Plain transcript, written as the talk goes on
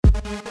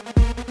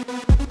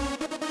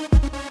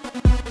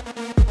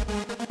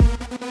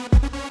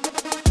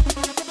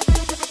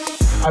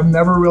I've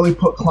never really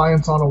put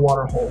clients on a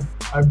water hole.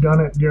 I've done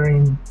it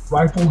during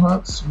rifle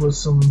hunts with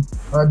some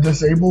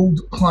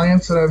disabled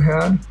clients that I've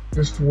had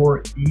just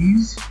for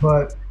ease.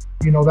 But,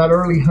 you know, that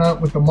early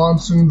hunt with the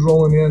monsoons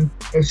rolling in,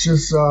 it's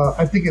just,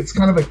 I think it's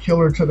kind of a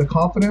killer to the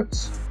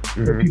confidence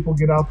that people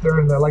get out there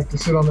and they like to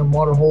sit on them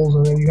water holes,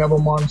 and then you have a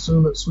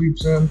monsoon that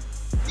sweeps in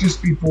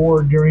just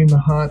before, during the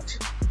hunt.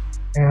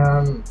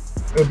 And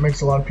it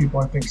makes a lot of people,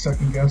 I think,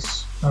 second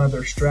guess kind of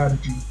their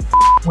strategy.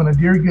 When a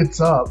deer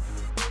gets up,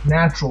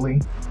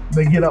 naturally,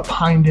 they get up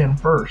hind end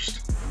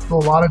first. So a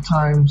lot of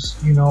times,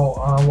 you know,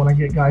 when I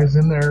get guys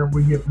in there,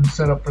 we get them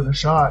set up for the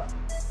shot.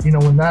 You know,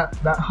 when that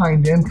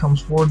hind end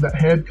comes forward, that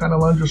head kind of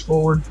lunges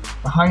forward,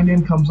 the hind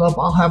end comes up,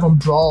 I'll have them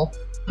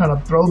kind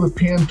of throw the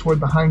pin toward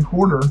the hind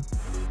quarter,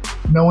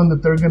 knowing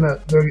that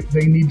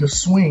they need to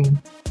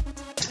swing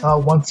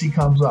once he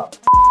comes up.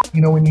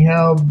 You know, when you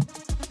have,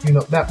 you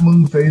know, that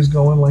moon phase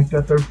going like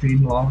that, they're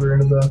feeding longer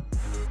into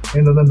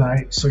the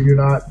night, so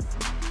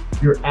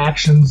your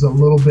action's a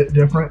little bit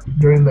different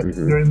during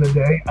the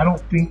day. I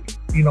don't think,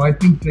 you know, I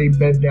think they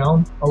bed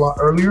down a lot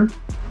earlier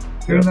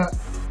during that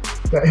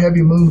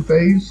heavy moon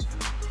phase,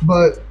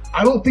 but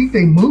I don't think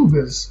they move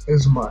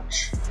as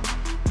much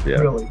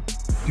really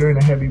during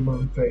a heavy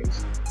moon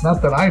phase.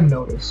 Not that I've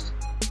noticed.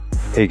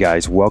 Hey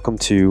guys, welcome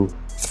to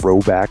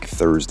Throwback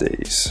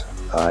Thursdays.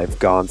 I've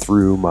gone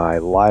through my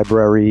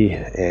library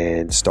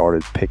and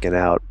started picking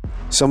out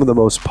some of the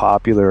most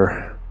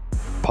popular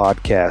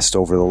podcasts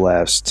over the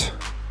last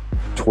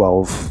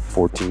 12,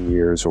 14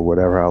 years or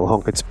whatever, how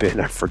long it's been,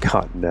 I've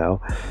forgotten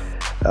now,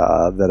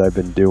 that I've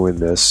been doing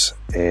this.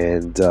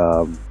 And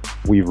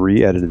we've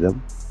re-edited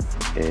them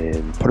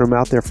and put them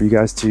out there for you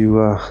guys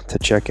to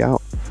check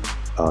out.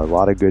 A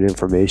lot of good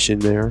information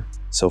there.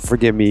 So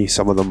forgive me,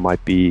 some of them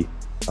might be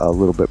a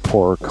little bit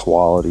poorer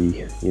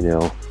quality, you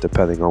know,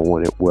 depending on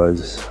when it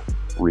was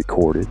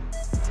recorded.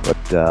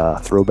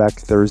 But Throwback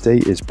Thursday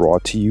is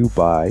brought to you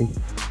by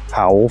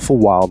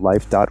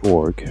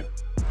howlforwildlife.org.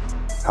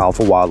 Howl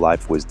for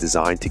Wildlife was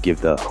designed to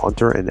give the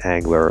hunter and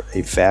angler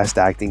a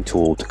fast-acting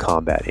tool to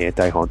combat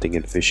anti-hunting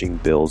and fishing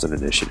bills and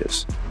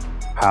initiatives.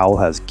 Howl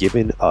has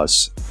given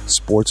us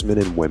sportsmen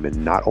and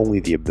women not only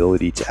the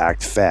ability to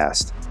act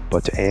fast,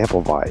 but to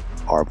amplify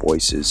our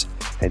voices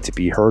and to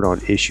be heard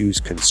on issues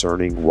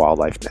concerning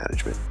wildlife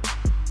management.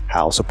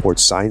 Howl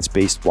supports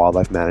science-based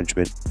wildlife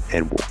management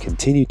and will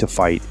continue to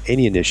fight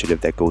any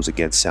initiative that goes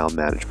against sound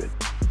management.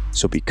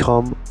 So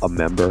become a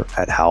member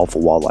at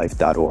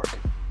howlforwildlife.org.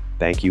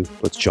 Thank you.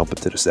 Let's jump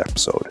into this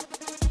episode.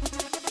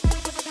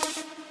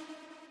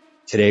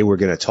 Today we're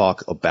going to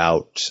talk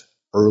about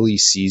early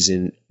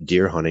season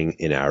deer hunting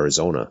in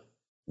Arizona.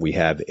 We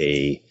have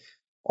a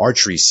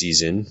archery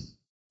season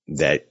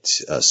that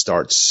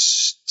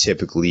starts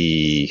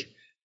typically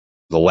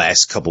the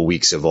last couple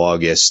weeks of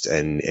August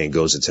and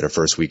goes into the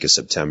first week of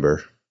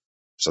September.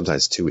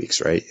 Sometimes 2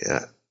 weeks, right?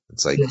 Yeah.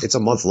 It's like, it's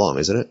a month long,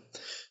 isn't it?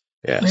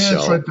 Yeah.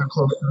 It's right there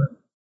close to it.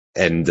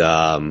 And,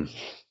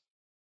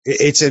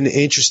 it's an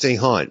interesting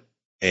hunt,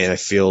 and I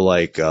feel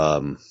like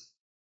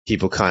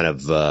people kind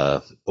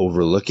of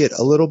overlook it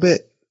a little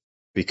bit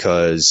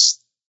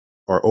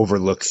or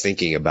overlook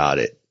thinking about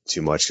it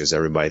too much because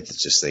everybody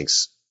just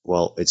thinks,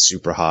 well, it's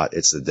super hot,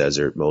 it's the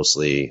desert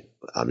mostly,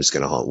 I'm just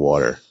going to hunt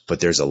water.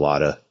 But there's a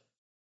lot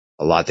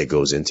that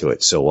goes into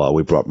it. So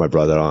we brought my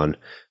brother on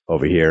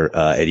over here,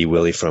 Eddie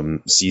Willie from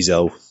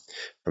CISO,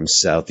 from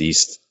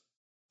Southeast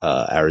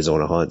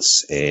Arizona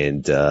Hunts,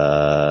 and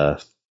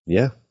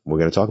we're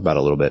going to talk about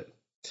it a little bit.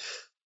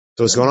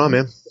 So what's going on,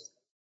 man?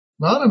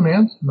 Not a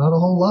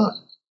whole lot.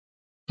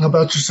 How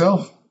about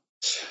yourself?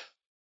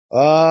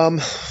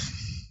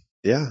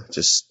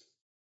 Just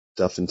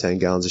stuffing 10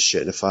 gallons of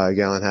shit in a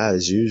 5-gallon hat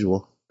as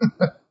usual.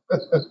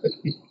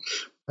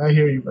 I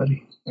hear you,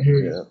 buddy. I hear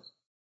you.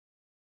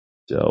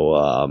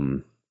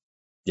 So,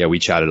 we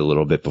chatted a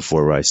little bit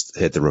before I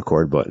hit the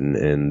record button,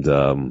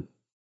 and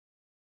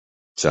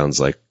sounds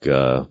like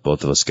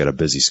both of us got a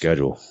busy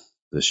schedule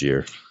this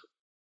year.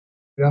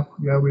 Yeah,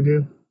 we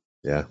do.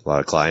 Yeah, a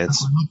lot of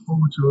clients. I look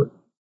forward to it.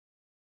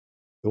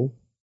 Cool.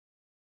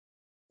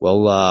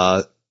 Well,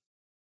 I'll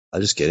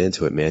just get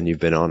into it, man. You've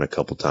been on a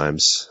couple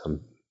times.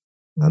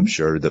 I'm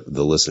sure that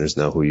the listeners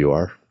know who you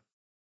are.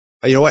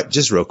 Oh, you know what?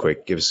 Just real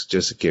quick, give us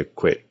just a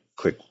quick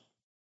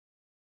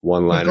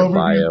one-liner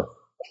bio.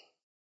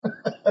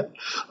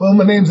 Well,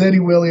 my name's Eddie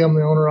Willie. I'm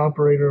the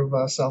owner-operator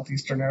of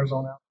Southeastern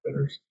Arizona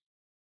Outfitters.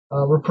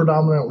 We're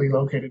predominantly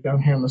located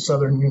down here in the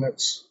southern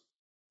units,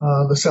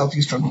 the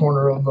southeastern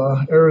corner of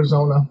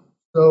Arizona.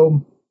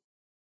 So,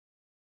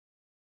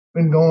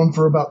 been going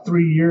for about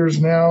 3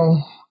 years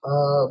now.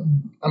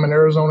 I'm an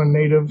Arizona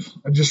native.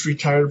 I just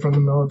retired from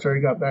the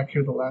military, got back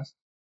here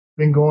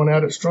been going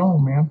at it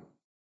strong, man.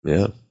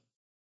 Yeah.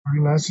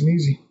 Pretty nice and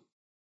easy.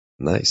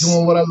 Nice.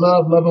 Doing what I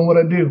love, loving what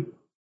I do.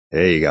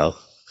 There you go.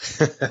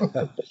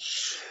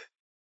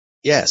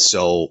 Yeah,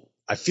 so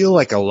I feel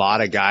like a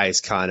lot of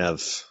guys kind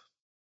of,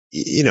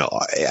 you know,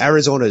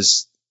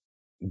 Arizona's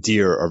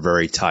deer are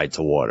very tied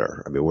to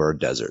water. I mean, we're a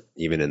desert.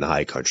 Even in the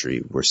high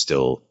country, we're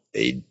still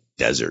a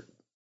desert.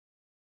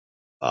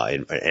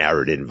 in an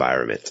arid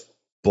environment.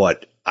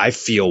 But I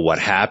feel what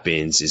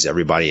happens is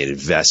everybody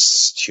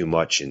invests too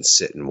much in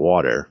sitting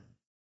water,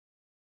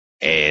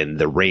 and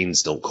the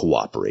rains don't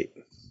cooperate.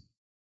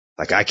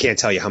 Like, I can't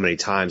tell you how many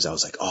times I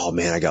was like, oh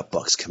man, I got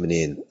bucks coming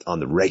in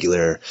on the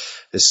regular.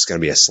 This is going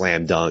to be a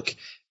slam dunk.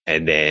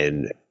 And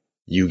then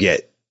you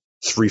get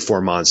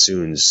 3-4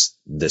 monsoons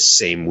the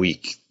same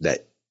week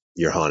that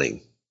you're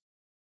hunting.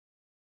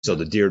 So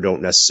the deer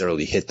don't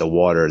necessarily hit the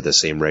water at the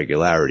same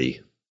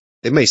regularity.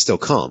 They may still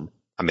come.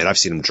 I mean, I've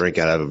seen them drink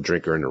out of a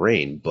drinker in the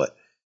rain, but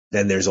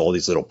then there's all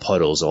these little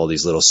puddles, all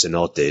these little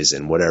cenotes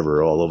and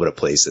whatever all over the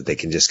place that they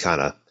can just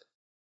kind of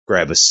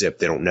grab a sip.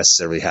 They don't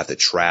necessarily have to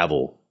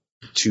travel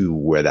to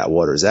where that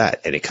water is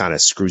at, and it kind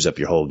of screws up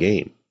your whole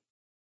game.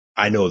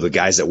 I know the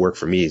guys that work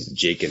for me,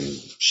 Jake and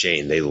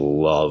Shane, they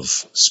love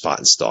spot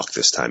and stalk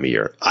this time of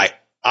year.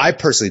 I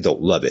personally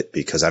don't love it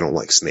because I don't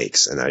like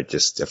snakes, and I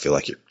feel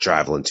like you're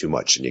traveling too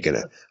much and you're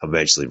going to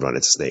eventually run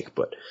into snake.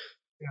 But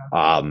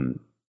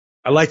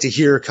I like to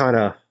hear kind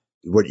of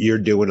what you're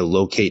doing to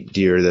locate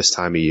deer this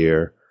time of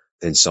year,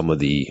 and some of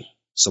the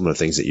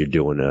things that you're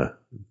doing to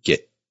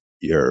get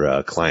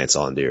your clients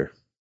on deer.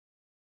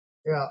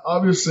 Yeah,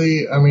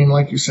 obviously, I mean,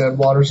 like you said,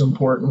 water's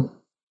important.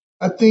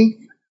 I think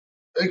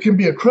it can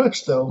be a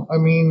crutch, though. I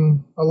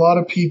mean, a lot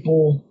of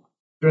people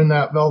during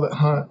that velvet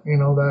hunt,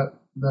 that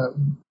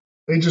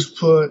they just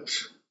put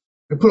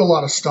a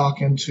lot of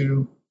stock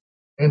into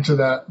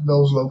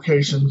those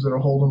locations that are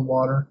holding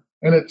water,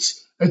 and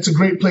it's a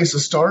great place to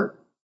start.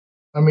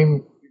 I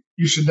mean,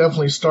 you should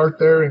definitely start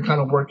there and kind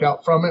of work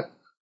out from it.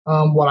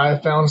 What I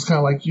have found is kind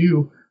of like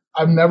you.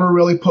 I've never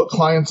really put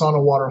clients on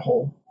a water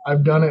hole.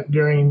 I've done it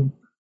during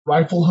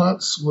rifle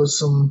hunts with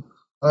some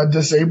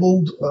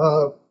disabled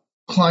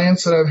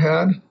clients that I've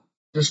had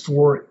just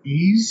for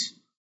ease.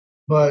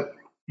 But,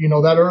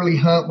 that early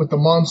hunt with the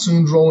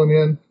monsoons rolling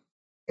in,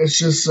 it's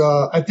just,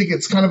 I think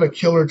it's kind of a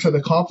killer to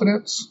the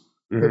confidence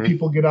that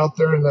people get out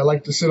there and they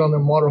like to sit on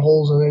them water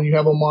holes, and then you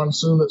have a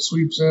monsoon that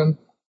sweeps in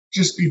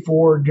just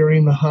before,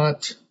 during the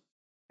hunt.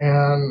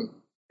 And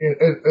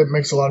it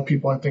makes a lot of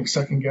people, I think,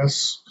 second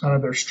guess kind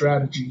of their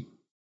strategy.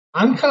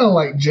 I'm kind of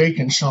like Jake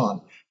and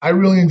Sean. I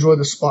really enjoy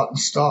the spot and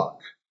stalk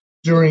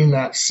during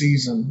that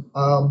season.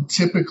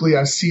 Typically,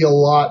 I see a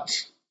lot.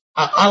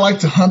 I like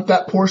to hunt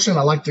that portion.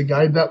 I like to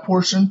guide that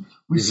portion.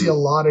 We see a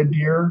lot of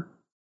deer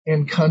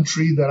in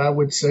country that I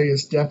would say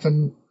is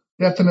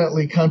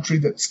definitely country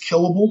that's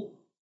killable.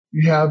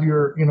 You have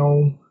your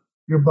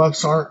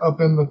bucks aren't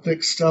up in the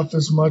thick stuff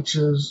as much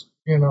as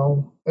they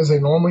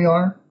normally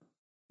are.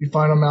 You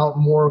find them out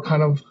more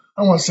kind of,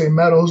 I don't want to say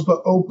meadows,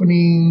 but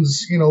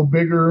openings,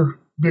 bigger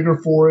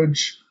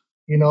forage,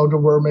 to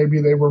where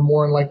maybe they were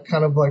more in like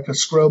kind of like a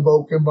scrub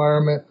oak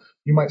environment.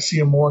 You might see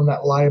them more in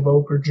that live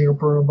oak or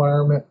juniper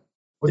environment,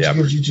 which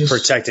gives you just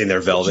protecting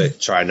their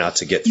velvet, try not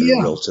to get through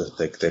real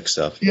thick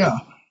stuff. Yeah.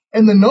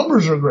 And the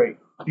numbers are great.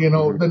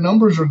 The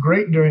numbers are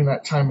great during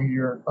that time of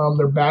year.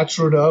 They're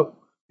bachelored up.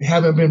 They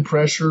haven't been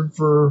pressured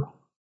for,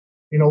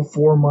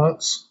 4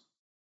 months.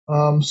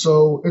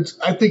 So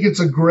I think it's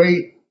a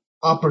great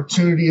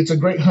opportunity. It's a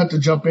great hunt to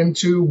jump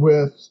into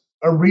with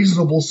a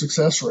reasonable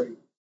success rate,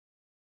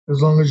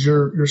 as long as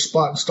your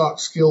spot and stalk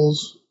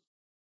skills,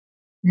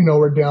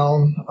 are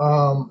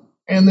down.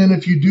 And then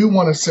if you do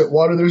want to sit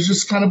water, there's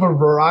just kind of a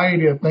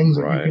variety of things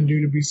that you can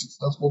do to be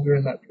successful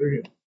during that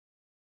period.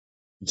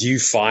 Do you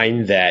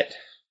find that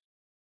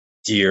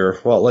deer,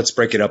 well, let's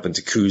break it up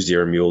into Coues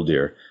deer and mule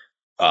deer.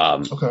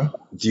 Okay.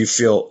 Do you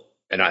feel,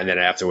 and then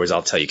afterwards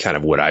I'll tell you kind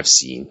of what I've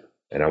seen,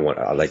 and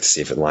I'd like to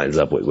see if it lines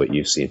up with what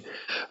you've seen.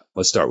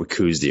 Let's start with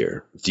Coues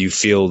deer. Do you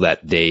feel that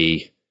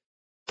they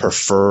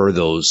prefer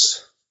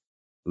those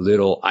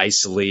little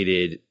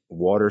isolated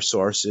water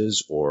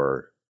sources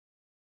or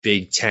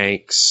big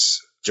tanks,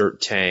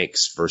 dirt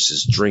tanks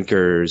versus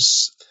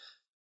drinkers?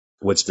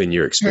 What's been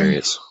your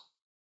experience?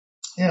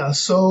 Yeah,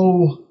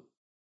 so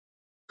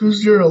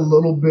Coues deer are a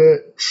little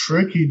bit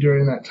tricky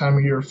during that time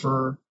of year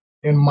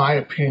in my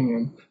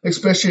opinion,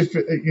 especially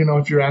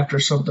if you're after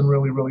something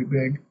really, really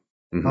big.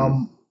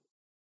 A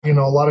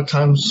lot of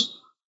times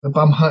if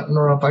I'm hunting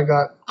or if I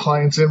got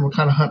clients in, we're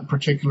kind of hunting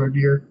particular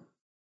deer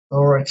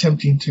or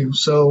attempting to.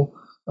 So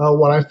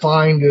what I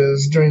find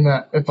is during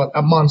that, if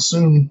a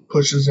monsoon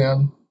pushes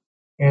in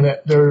and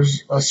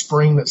there's a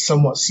spring that's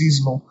somewhat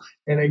seasonal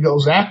and it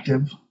goes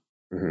active,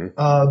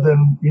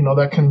 then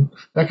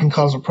that can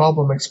cause a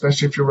problem,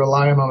 especially if you're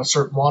relying on a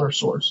certain water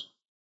source.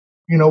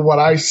 What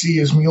I see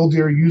is mule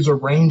deer use a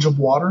range of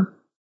water,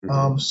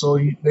 so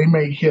they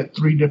may hit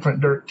 3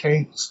 different dirt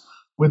tanks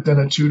within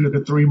a 2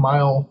 to 3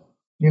 mile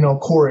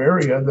core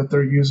area that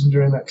they're using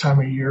during that time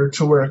of year,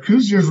 to where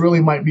Coues deer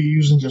really might be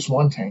using just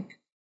 1 tank.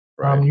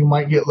 Right. You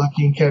might get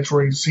lucky and catch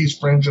where he's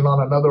fringing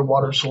on another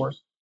water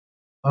source.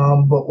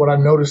 But what I've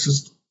noticed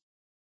is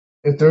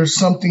if there's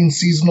something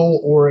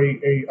seasonal or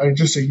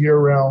just a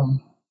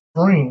year-round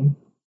spring,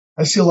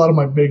 I see a lot of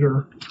my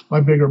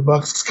bigger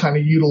bucks kind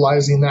of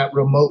utilizing that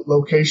remote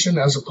location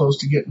as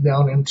opposed to getting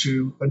down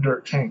into a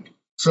dirt tank.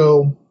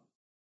 So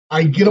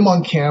I get them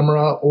on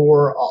camera,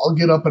 or I'll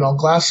get up and I'll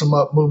glass them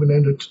up moving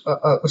into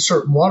a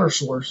certain water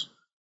source.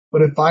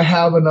 But if I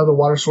have another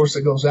water source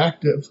that goes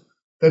active,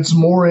 that's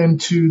more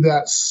into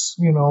that,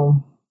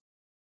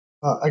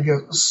 I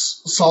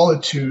guess,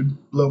 solitude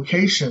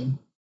location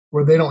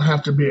where they don't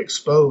have to be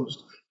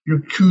exposed. Your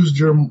coos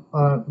deer,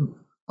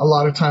 a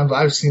lot of times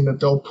I've seen that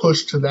they'll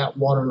push to that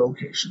water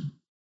location.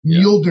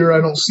 Mule deer,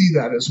 I don't see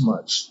that as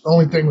much. The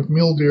only thing with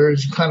mule deer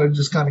is you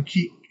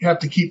have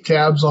to keep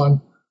tabs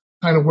on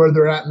kind of where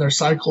they're at in their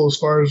cycle as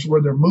far as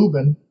where they're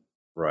moving,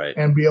 right,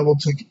 and be able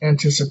to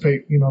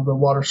anticipate, the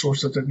water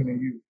source that they're going to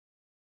use.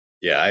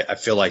 Yeah, I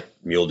feel like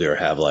mule deer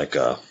have like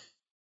a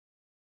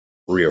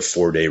 3 or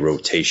 4 day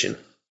rotation.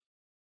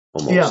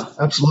 Almost. Yeah,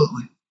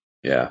 absolutely.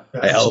 Yeah.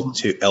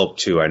 Elk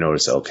too. I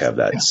noticed elk have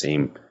that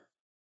same.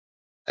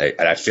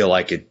 I feel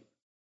like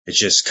it's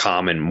just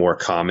more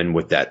common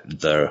with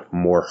the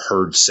more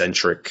herd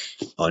centric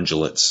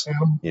ungulates.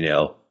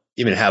 Yeah.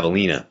 Even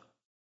javelina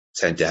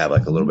tend to have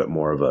like a little bit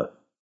more of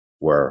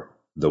where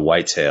the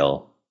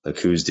whitetail, the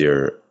coos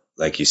deer,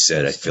 like you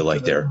said, I feel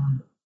like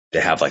they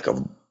have like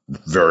a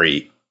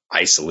very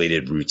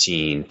isolated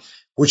routine,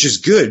 which is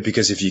good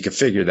because if you can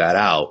figure that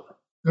out,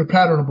 they're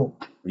patternable.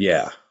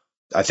 Yeah.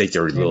 I think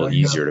they're a little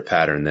easier to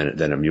pattern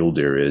than a mule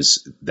deer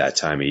is that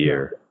time of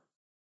year,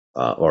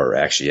 or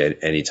actually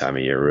any time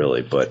of year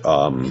really. But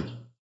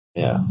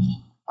yeah,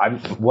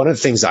 one of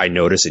the things I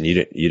noticed, and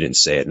you didn't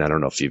say it, and I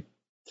don't know if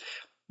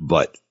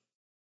but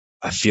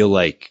I feel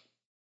like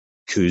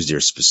coos deer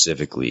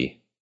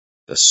specifically,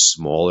 the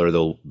smaller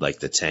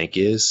the tank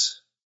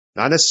is,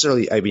 not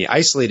necessarily. I mean,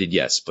 isolated,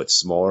 yes, but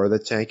smaller the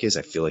tank is,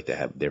 I feel like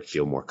they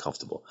feel more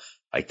comfortable.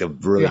 Like the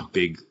really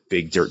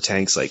big dirt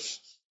tanks, like.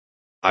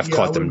 I've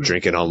caught them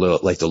drinking on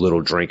the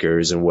little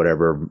drinkers and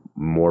whatever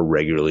more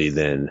regularly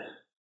and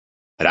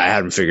I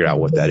haven't figured out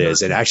what that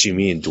is. And actually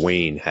me and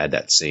Dwayne had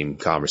that same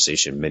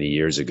conversation many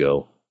years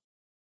ago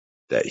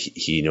that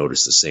he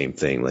noticed the same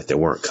thing. Like they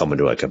weren't coming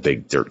to like a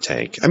big dirt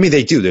tank. I mean,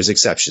 they do. There's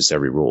exceptions to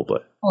every rule,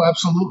 but. Oh,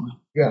 absolutely.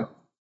 Yeah.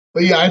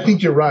 But yeah, I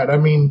think you're right. I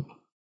mean,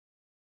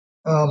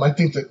 I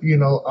think that,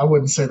 I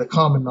wouldn't say the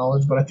common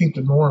knowledge, but I think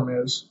the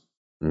norm is,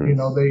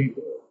 they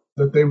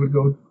would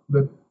go,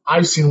 that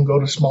I've seen them go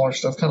to smaller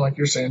stuff, kind of like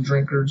you're saying,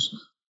 drinkers,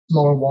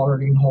 smaller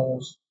watering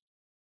holes.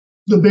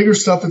 The bigger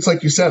stuff, it's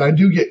like you said, I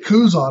do get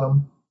coos on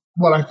them.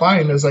 What I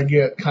find is I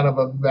get kind of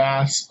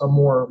a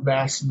more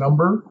vast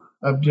number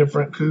of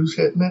different coos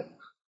hitting it.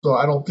 So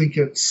I don't think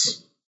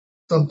it's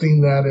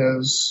something that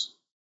is,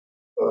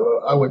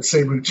 I would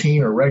say,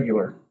 routine or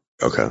regular.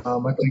 Okay.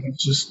 I think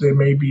it's just they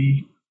may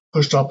be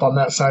pushed up on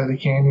that side of the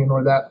canyon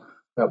or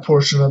that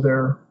portion of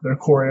their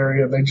core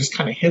area. They just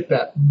kind of hit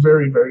that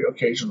very, very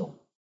occasional.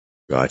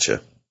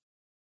 Gotcha.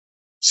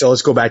 So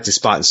let's go back to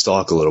spot and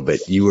stalk a little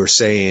bit. You were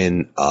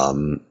saying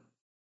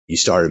you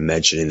started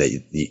mentioning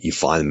that you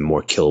find them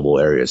more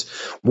killable areas.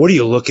 What are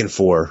you looking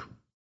for?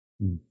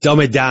 Dumb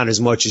it down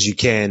as much as you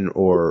can,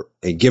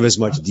 and give as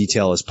much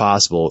detail as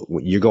possible.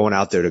 When you're going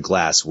out there to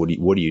glass, what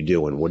are you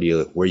doing? Where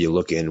are you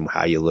looking?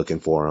 How are you looking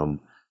for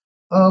them?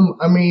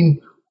 I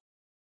mean,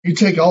 you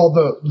take all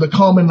the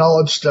common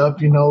knowledge stuff,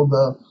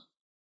 the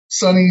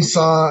sunny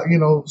side,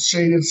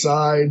 shaded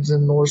sides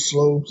and north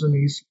slopes and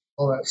east.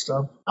 All that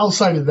stuff.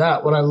 Outside of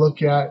that, what I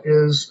look at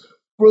is,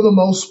 for the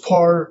most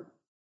part,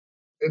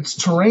 it's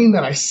terrain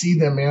that I see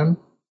them in.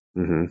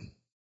 Mm-hmm.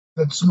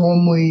 That's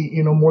normally,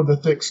 more the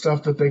thick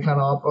stuff that they kind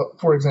of,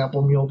 for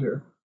example, mule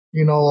deer.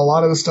 A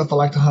lot of the stuff I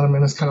like to hunt them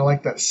in is kind of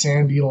like that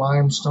sandy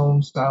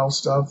limestone style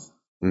stuff.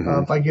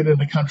 Mm-hmm. If I get in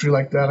a country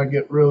like that, I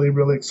get really,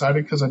 really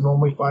excited because I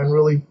normally find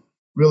really,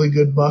 really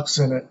good bucks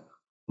in it.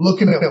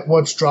 Looking at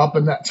what's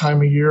dropping that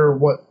time of year,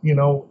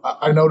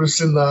 I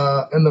noticed in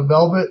the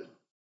velvet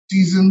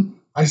season,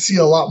 I see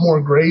a lot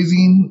more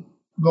grazing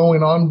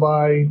going on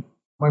by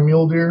my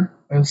mule deer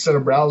instead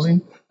of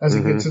browsing as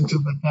it gets into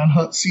the gun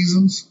hunt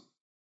seasons.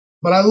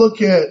 But I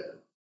look at,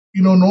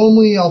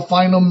 normally I'll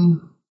find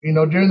them,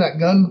 during that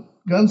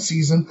gun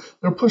season,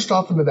 they're pushed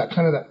off into that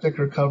kind of that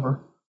thicker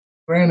cover.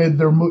 Granted,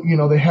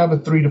 they have a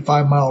 3 to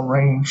 5 mile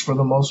range for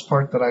the most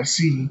part that I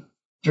see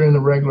during the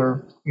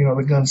regular,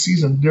 the gun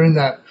season. During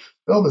that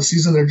velvet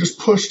season, they're just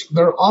pushed.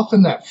 They're off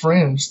in that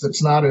fringe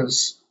that's not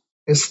as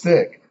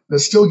thick.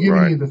 That's still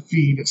giving you the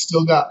feed. It's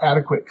still got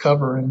adequate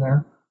cover in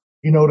there.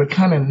 To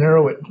kind of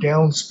narrow it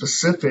down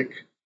specific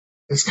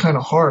is kind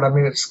of hard. I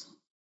mean, it's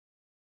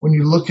when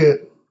you look at,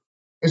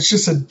 it's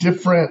just a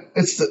different.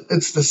 It's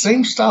the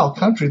same style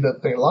country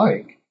that they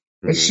like.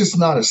 Mm-hmm. It's just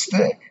not as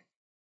thick.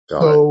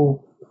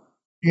 So,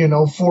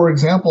 for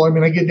example, I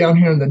mean, I get down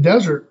here in the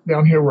desert,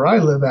 down here where I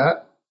live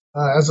at,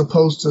 as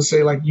opposed to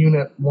say like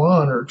Unit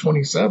 1 or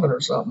 27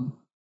 or something.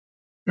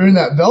 During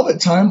that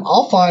velvet time,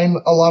 I'll find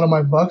a lot of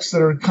my bucks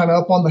that are kind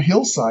of up on the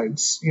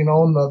hillsides, in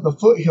the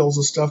foothills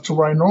and stuff, to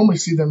where I normally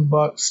see them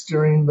bucks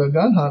during the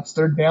gun hunts.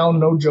 They're down,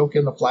 no joke,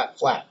 in the flat.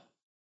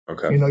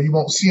 Okay. You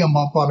won't see them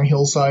up on a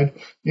hillside.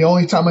 The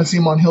only time I see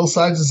them on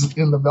hillsides is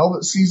in the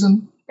velvet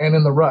season and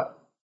in the rut,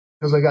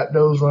 because I got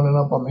does running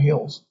up on the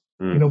hills.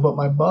 But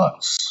my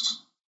bucks,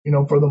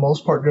 for the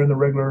most part during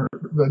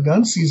the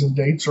gun season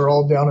dates are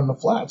all down in the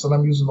flats, and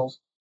I'm using those,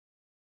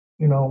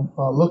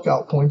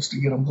 lookout points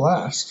to get them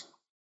glassed.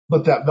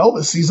 But that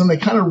velvet season, they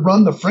kind of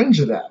run the fringe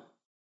of that.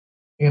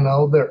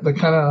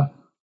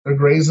 They're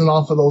grazing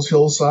off of those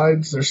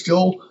hillsides. They're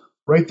still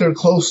right there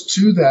close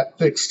to that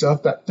thick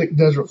stuff, that thick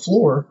desert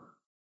floor,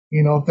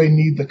 if they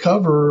need the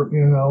cover,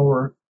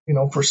 or,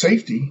 for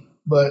safety.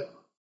 But,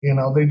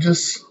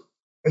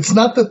 it's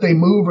not that they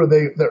move or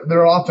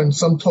they're off in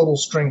some total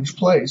strange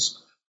place.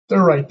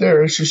 They're right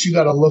there. It's just you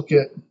got to look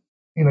at,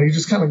 you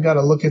just kind of got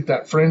to look at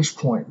that fringe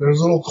point. There's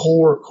little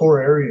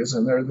core areas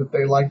in there that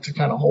they like to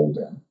kind of hold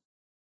in.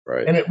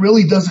 Right. And it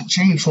really doesn't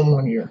change from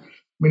one year. I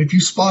mean, if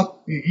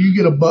you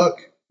get a buck,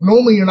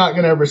 normally you're not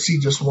going to ever see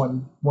just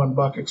one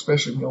buck,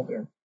 especially mule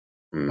deer,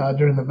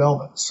 during the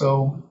velvet.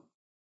 So,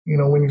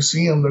 when you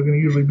see them, they're going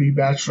to usually be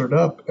bachelored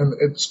up, and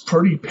it's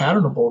pretty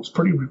patternable. It's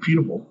pretty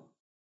repeatable.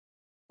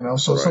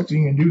 So it's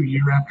something you can do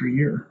year after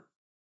year.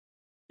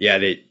 Yeah,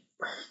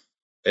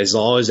 as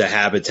long as the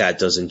habitat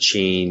doesn't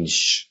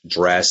change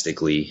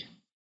drastically.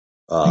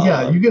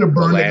 You get a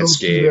burn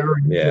landscape,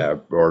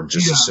 or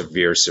just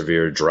a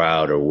severe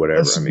drought or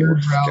whatever. I mean,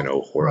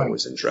 we're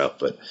always in drought,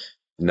 but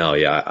no,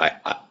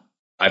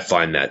 I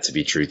find that to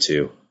be true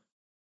too.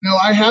 Now,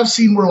 I have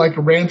seen where like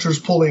ranchers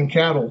pull in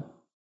cattle.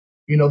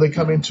 They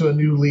come into a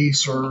new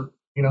lease, or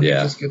he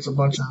just gets a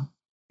bunch of,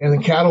 and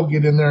the cattle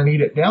get in there and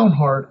eat it down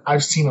hard.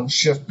 I've seen them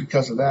shift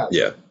because of that.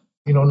 Yeah.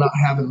 Not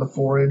having the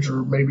forage,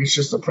 or maybe it's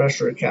just the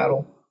pressure of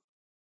cattle.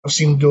 I've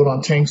seen them do it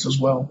on tanks as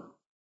well.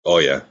 Oh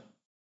yeah.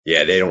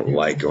 Yeah, they don't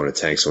like going to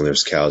tanks when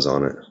there's cows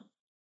on it.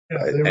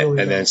 Yeah, they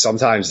really and then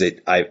sometimes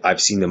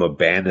I've seen them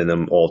abandon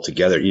them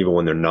altogether, even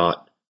when they're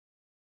not.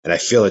 And I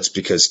feel it's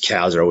because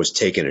cows are always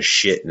taking a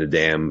shit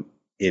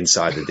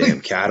inside the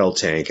damn cattle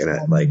tank,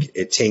 and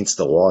it taints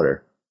the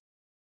water.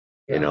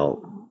 Yeah.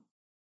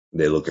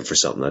 They're looking for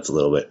something that's a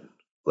little bit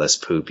less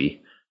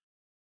poopy.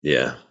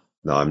 Yeah.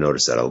 No, I've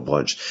noticed that a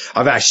bunch.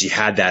 I've actually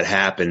had that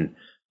happen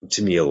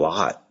to me a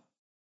lot.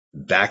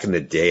 Back in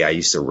the day, I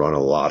used to run a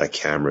lot of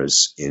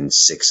cameras in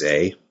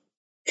 6A,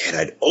 and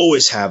I'd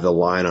always have the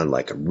line on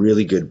like a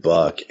really good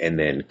buck. And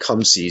then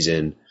come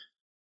season,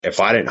 if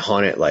I didn't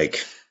hunt it,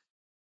 like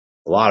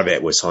a lot of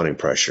it was hunting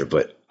pressure,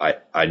 but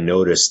I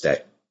noticed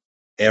that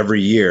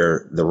every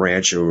year the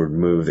rancher would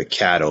move the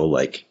cattle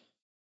like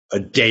a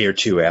day or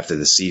two after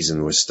the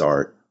season would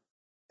start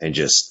and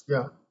just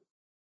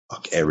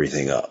fuck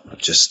everything up.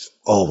 Just,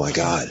 oh my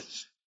God.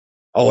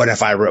 Oh, and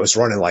if I was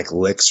running like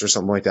licks or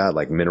something like that,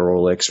 like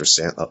mineral licks or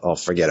sand,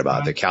 forget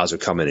about it. The cows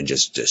would come in and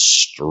just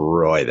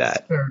destroy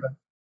that.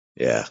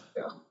 Yeah.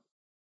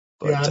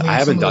 But I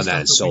haven't done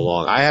that in so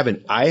long. I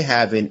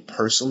haven't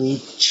personally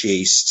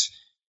chased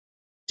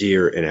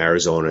deer in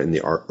Arizona in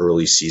the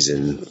early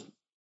season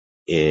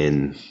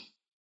in,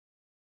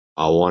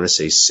 I want to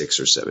say 6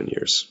 or 7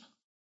 years.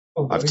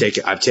 Oh,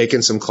 really? I've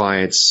taken some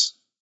clients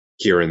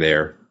here and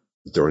there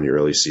during the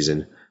early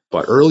season.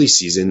 But early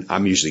season,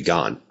 I'm usually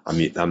gone.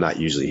 I'm not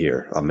usually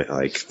here. I'm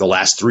like the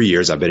last 3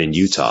 years I've been in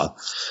Utah,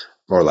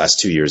 or last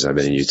 2 years I've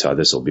been in Utah.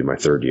 This will be my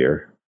third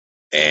year.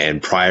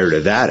 And prior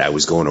to that, I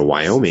was going to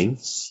Wyoming.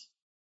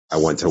 I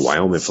went to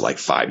Wyoming for like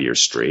 5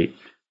 years straight.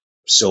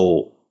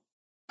 So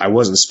I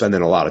wasn't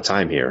spending a lot of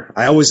time here.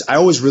 I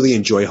always really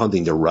enjoy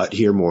hunting the rut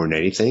here more than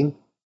anything.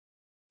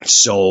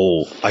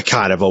 So I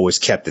kind of always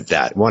kept it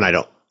that. One,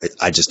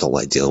 I just don't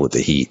like dealing with the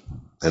heat.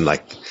 And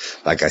like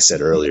I said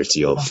earlier to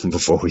you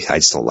before I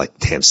just don't like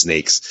damn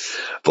snakes.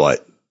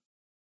 But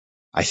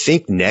I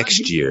think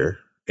next year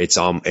it's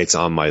on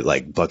my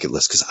like bucket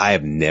list, because I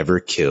have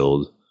never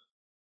killed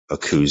a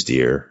Coues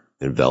deer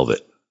in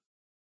velvet,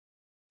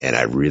 and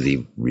I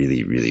really,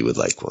 really, really would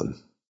like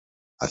one.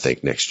 I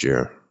think next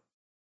year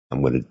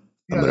I'm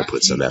gonna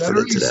put some effort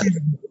into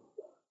that.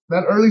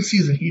 That early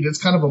season heat,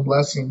 it's kind of a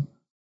blessing,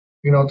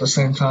 at the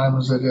same time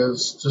as it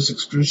is just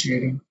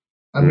excruciating.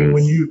 I mean,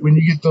 when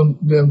you get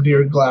them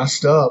deer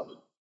glassed up,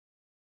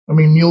 I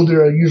mean, mule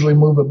deer usually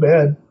move a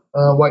bed.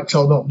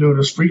 Whitetail don't do it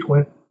as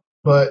frequent,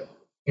 but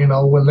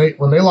when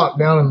they lock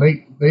down and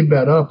they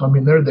bed up, I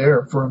mean, they're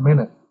there for a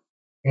minute.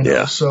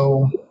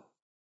 So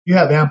you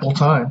have ample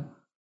time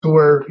to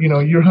where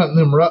you're hunting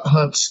them rut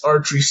hunts,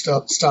 archery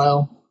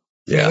style.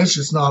 Yeah, and it's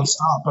just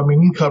nonstop. I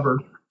mean, you cover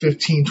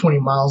 15, 20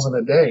 miles in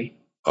a day.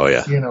 Oh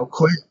yeah,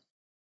 quick.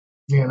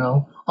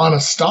 On a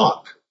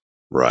stalk.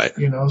 Right.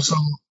 So.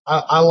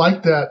 I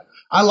like that.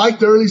 I like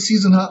the early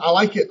season hunt. I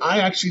like it. I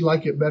actually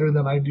like it better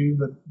than I do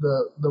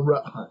the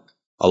rut hunt.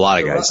 A lot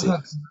of guys do.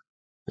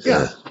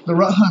 The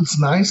rut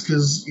hunt's nice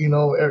because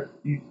you'll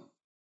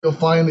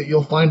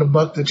find a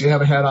buck that you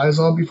haven't had eyes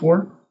on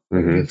before.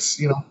 Mm-hmm.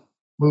 It's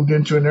moved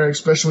into an area,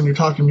 especially when you're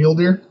talking mule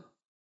deer.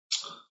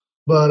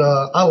 But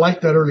I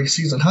like that early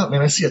season hunt,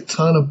 man. I see a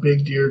ton of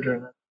big deer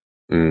during that.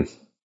 Mm.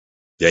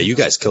 Yeah, you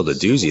guys killed a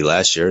doozy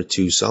last year,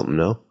 2 something,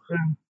 no? Yeah.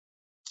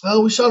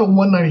 We shot a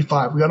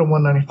 195. We got a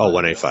 195. Oh,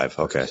 195.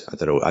 Okay.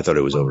 I thought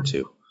it was over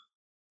 2.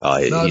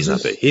 He's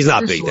not big. He's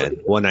not big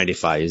then.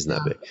 195 is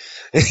not big.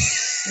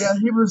 Yeah,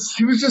 he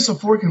was just a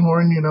forking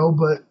horn,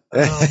 but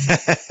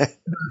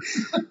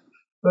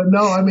But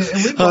no, I mean,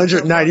 and we'd watch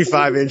that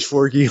 195-inch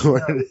Forky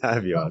horn.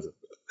 That'd be Yeah. awesome.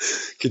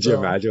 Could you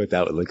imagine what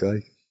that would look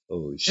like?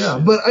 Holy shit. Yeah,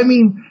 but I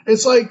mean,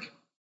 it's like,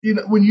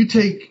 when you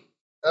take,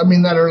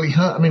 that early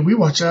hunt, we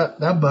watch that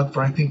buck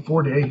for, I think,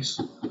 4 days.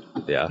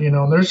 Yeah.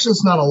 There's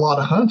just not a lot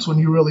of hunts when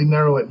you really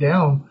narrow it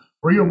down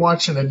where you're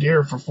watching a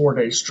deer for 4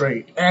 days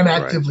straight and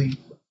actively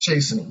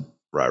chasing him.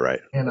 Right.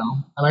 And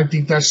I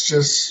think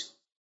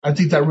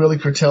that really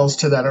curtails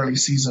to that early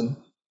season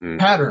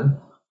pattern.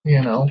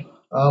 I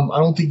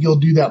don't think you'll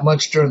do that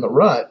much during the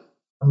rut.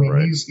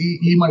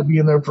 He might be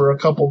in there for a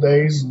couple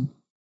days and,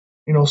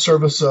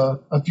 service a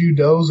few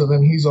does, and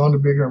then he's on to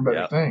bigger and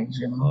better things.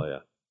 Oh yeah.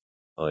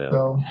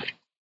 So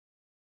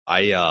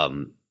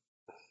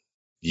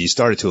you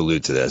started to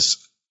allude to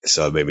this,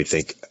 so it made me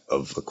think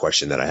of a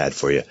question that I had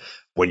for you.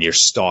 When you're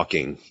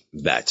stalking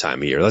that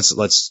time of year, let's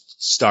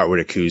start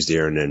with a Coues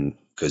deer, and then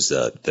because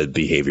the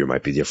behavior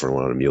might be different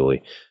on a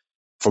muley.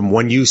 From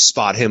when you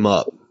spot him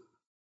up,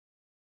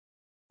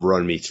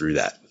 run me through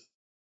that.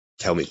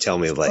 Tell me,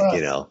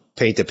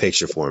 paint the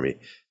picture for me.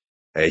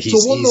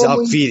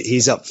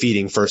 He's up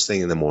feeding first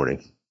thing in the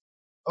morning.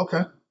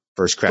 Okay.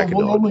 First crack of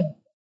dawn.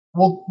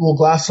 We'll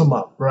glass them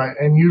up, right?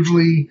 And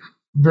usually,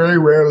 very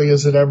rarely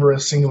is it ever a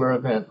singular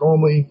event.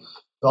 Normally,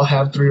 they'll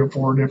have 3 or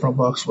 4 different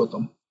bucks with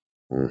them.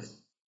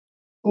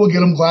 We'll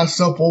get them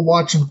glassed up. We'll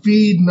watch them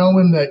feed,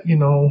 knowing that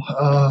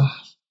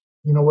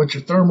what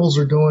your thermals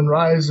are doing,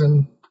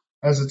 rising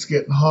as it's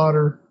getting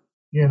hotter.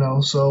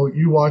 So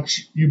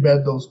you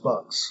bed those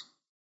bucks.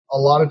 A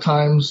lot of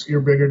times,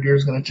 your bigger deer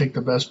is going to take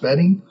the best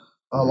bedding.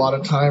 A lot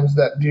of times,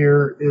 that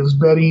deer is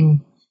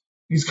bedding.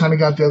 He's kind of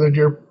got the other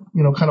deer,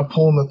 kind of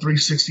pulling the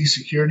 360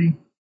 security.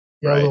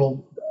 Got a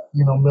little,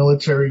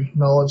 military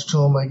knowledge to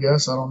him, I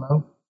guess. I don't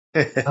know.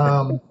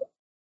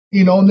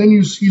 And then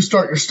you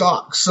start your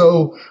stock.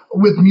 So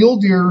with mule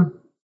deer,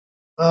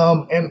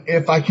 and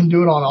if I can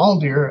do it on all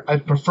deer,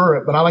 I'd prefer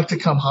it, but I like to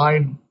come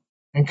high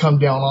and come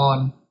down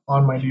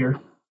on my deer.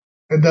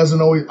 It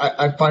doesn't always,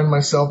 I find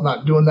myself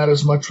not doing that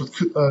as much with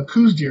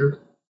Coues deer,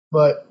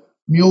 but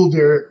mule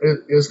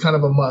deer is kind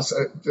of a must.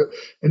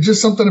 It's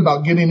just something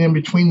about getting in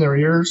between their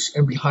ears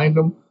and behind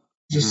them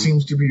just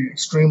seems to be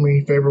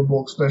extremely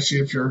favorable, especially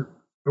if you're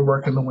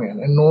working the wind.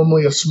 And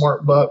normally a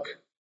smart buck,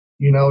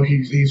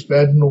 he's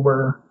bedding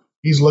where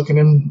he's looking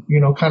in,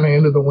 kind of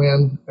into the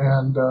wind.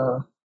 And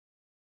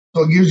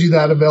so it gives you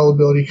that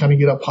availability, kind of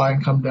get up high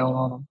and come down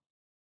on them.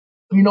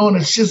 And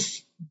it's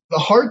just, the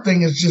hard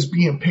thing is just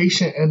being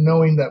patient and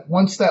knowing that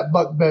once that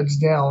buck beds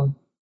down,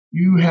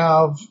 you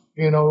have,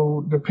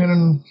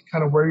 depending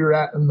kind of where you're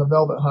at in the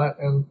velvet hunt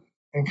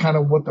and kind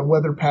of what the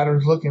weather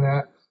pattern's looking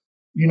at,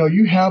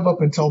 you have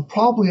up until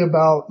probably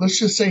about, let's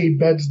just say he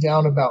beds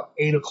down about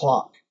 8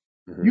 o'clock.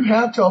 You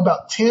have till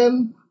about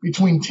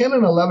between 10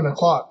 and 11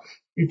 o'clock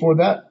before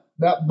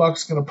that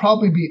buck's going to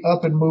probably be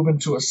up and moving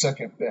to a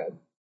second bed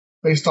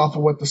based off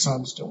of what the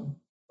sun's doing.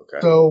 Okay.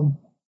 So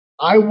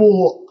I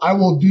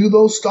will do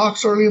those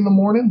stalks early in the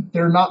morning.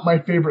 They're not my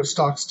favorite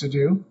stalks to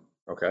do.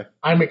 Okay.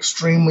 I'm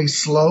extremely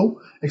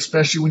slow,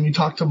 especially when you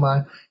talk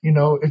to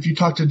if you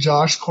talk to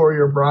Josh, Corey,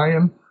 or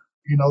Brian,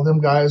 them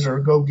guys are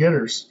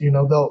go-getters.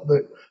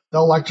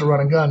 They'll like to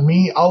run a gun.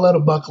 Me, I'll let a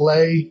buck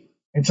lay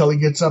until he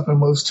gets up and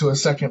moves to a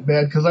second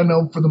bed because I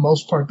know for the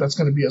most part that's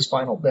going to be his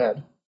final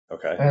bed.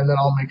 Okay. And then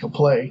I'll make a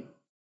play.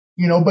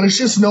 But it's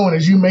just knowing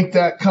as you make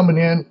that coming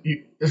in,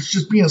 it's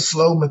just being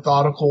slow,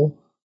 methodical,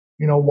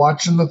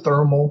 watching the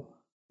thermal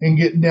and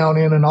getting down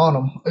in and on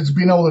them. It's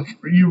being able to,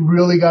 you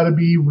really got to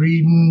be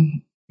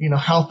reading,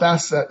 how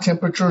fast that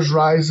temperature is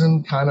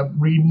rising, kind of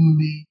reading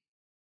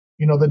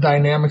the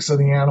dynamics of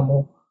the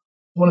animal.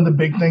 One of the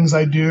big things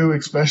I do,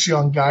 especially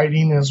on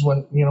guiding, is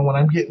when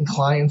I'm getting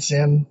clients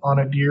in on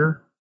a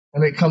deer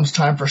and it comes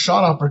time for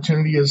shot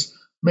opportunity, is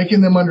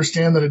making them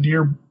understand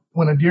that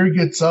when a deer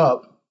gets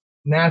up,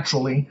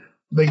 naturally,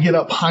 they get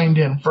up hind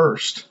end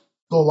first.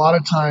 So a lot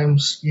of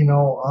times,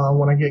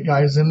 when I get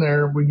guys in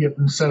there, we get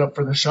them set up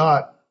for the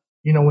shot.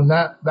 When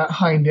that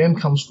hind end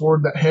comes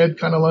forward, that head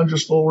kind of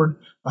lunges forward,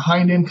 the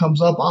hind end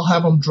comes up, I'll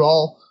have them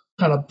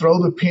kind of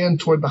throw the pin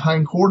toward the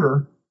hind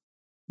quarter,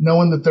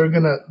 knowing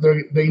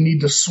that they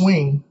need to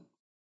swing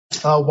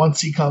once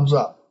he comes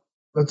up.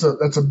 That's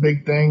a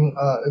big thing.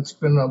 It's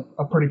been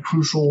a pretty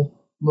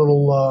crucial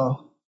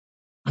little.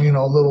 Yeah,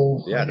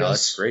 no,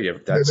 that's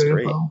great. That's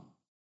great.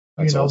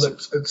 That's awesome.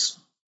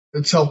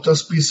 It's helped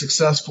us be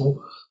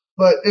successful,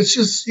 but it's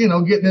just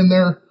getting in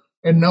there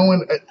and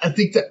knowing. I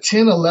think that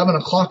 10, 11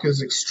 o'clock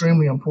is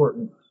extremely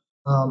important,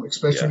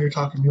 especially when you're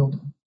talking mule deer,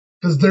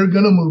 because they're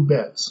gonna move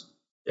beds.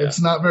 Yeah.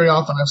 It's not very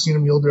often I've seen a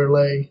mule deer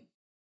lay.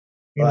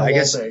 I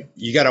guess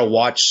you got to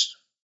watch.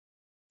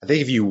 I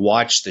think if you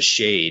watch the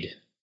shade,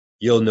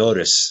 you'll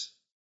notice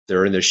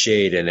they're in the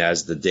shade, and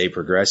as the day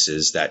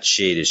progresses, that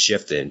shade is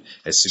shifting.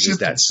 As soon as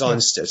that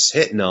sun starts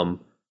hitting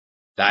them,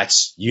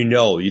 that's you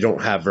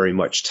don't have very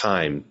much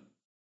time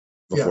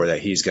before that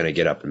he's going to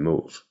get up and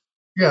move.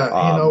 Yeah,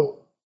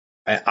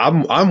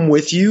 I'm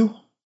with you.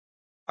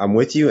 I'm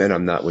with you, and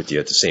I'm not with you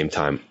at the same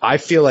time. I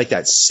feel like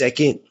that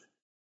second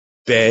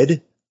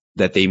bed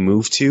that they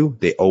move to,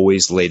 they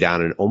always lay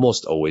down and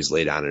almost always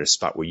lay down in a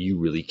spot where you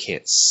really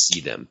can't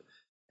see them.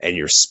 And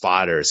your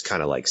spotter is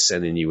kind of like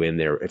sending you in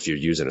there, if you're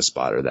using a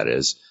spotter, that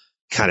is,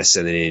 kind of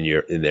sending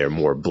in there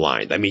more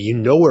blind. I mean, you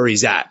know where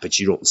he's at, but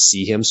you don't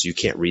see him, so you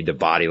can't read the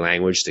body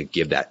language to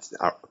give that.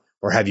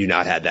 Or have you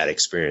not had that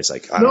experience?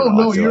 Like, I don't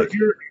know.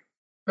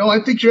 No,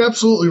 I think you're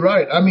absolutely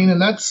right. I mean,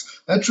 and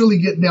that's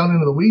really getting down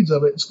into the weeds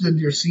of it. It's good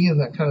you're seeing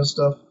that kind of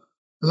stuff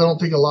because I don't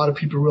think a lot of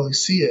people really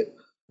see it.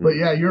 But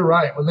yeah, you're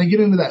right. When they get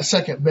into that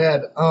second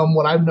bed,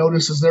 what I've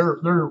noticed is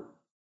they're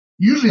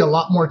usually a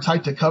lot more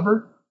tight to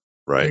cover.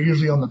 Right. They're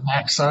usually on the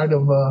back side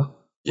of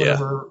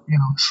whatever,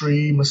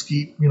 tree,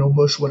 mesquite,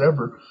 bush,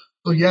 whatever.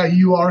 So yeah,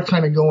 you are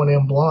kind of going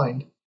in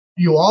blind.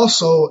 You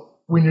also,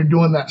 when you're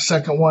doing that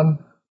second one,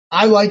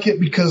 I like it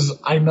because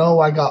I know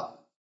I got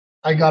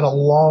a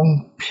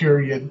long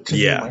period to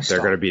do my they're stuff.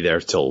 going to be there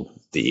till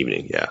the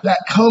evening. Yeah. That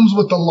comes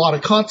with a lot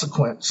of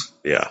consequence.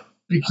 Yeah.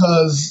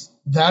 Because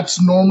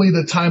that's normally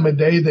the time of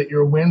day that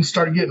your winds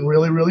start getting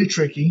really, really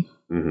tricky.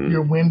 Mm-hmm.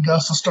 Your wind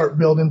gusts will start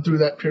building through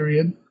that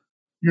period.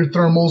 Your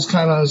thermals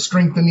kind of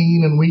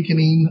strengthening and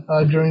weakening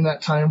during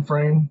that time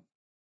frame.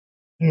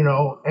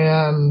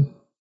 And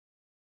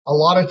a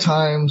lot of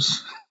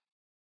times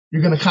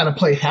you're going to kind of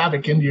play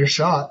havoc into your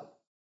shot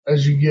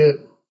as you get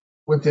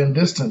within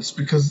distance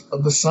because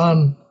the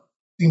sun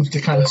seems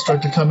to kind of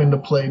start to come into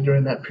play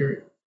during that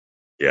period.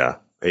 Yeah.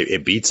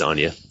 It beats on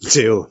you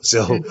too.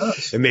 So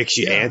it makes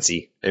you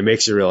antsy. It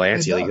makes you real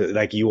antsy.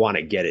 Like you want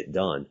to get it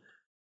done.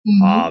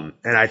 Mm-hmm.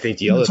 And I think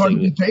the other hard thing,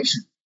 to be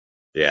patient.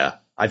 Yeah.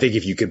 I think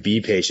if you could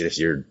be patient, if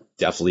you're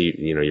definitely,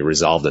 you're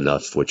resolved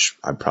enough, which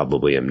I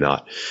probably am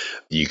not,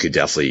 you could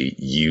definitely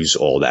use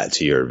all that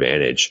to your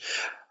advantage.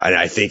 And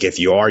I think if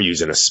you are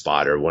using a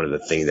spotter, one of the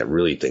things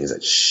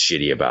that's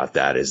shitty about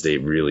that is they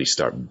really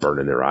start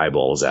burning their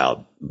eyeballs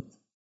out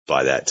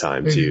by that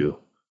time too,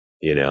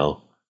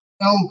 No,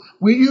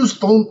 we use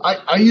phone.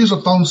 I use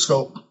a phone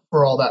scope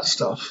for all that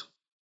stuff.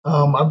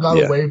 I've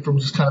got away from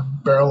just kind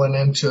of barreling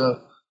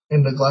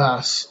into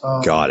glass.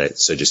 Got it.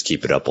 So just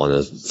keep it up on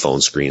the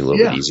phone screen, a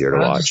little bit easier to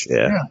watch.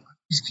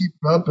 Just keep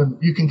it up, and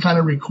you can kind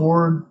of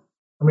record.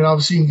 I mean,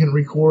 obviously you can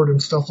record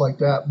and stuff like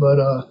that,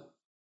 but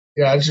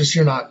it's just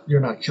you're not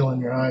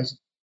killing your eyes.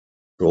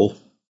 Cool.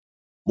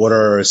 What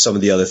are some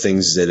of the other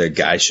things that a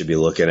guy should be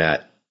looking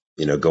at,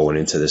 going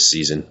into this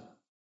season?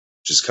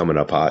 Just coming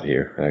up hot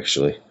here,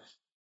 actually.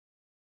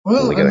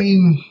 Well,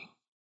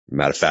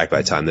 matter of fact,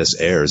 by the time this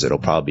airs, it'll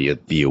probably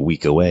be a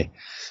week away.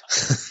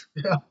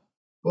 Yeah.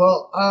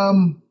 Well,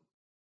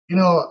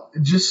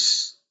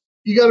 just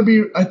you got to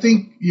be. I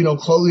think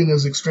clothing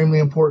is extremely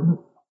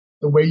important.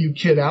 The way you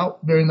kit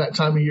out during that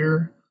time of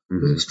year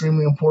is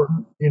extremely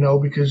important.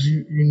 Because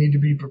you need to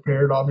be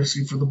prepared,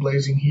 obviously, for the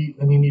blazing heat,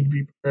 and you need to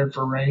be prepared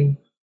for rain.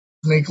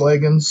 Snake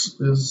leggings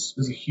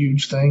is a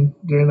huge thing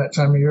during that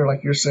time of year,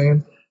 like you're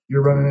saying.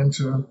 You're running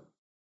into,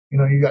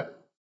 you got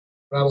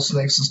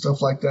rattlesnakes and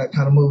stuff like that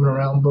kind of moving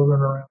around, boogering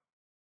around.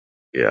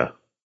 Yeah.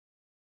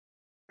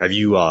 Have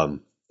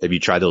you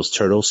tried those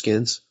turtle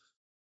skins?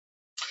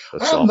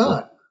 I have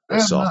not. I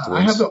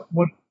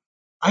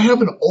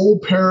have an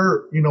old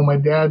pair. My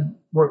dad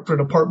worked for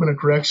Department of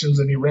Corrections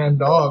and he ran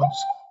dogs.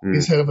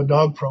 He's head of a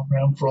dog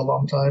program for a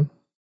long time.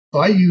 So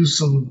I use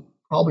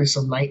probably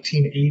some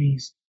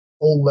 1980s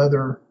old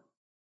leather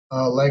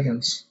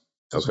leggings.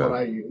 That's what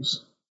I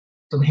use.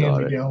 Some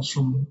hand-me-downs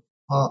from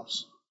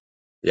Pops.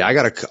 Yeah, I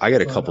got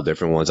a couple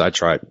different ones I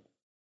tried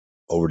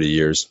over the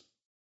years.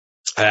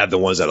 I have the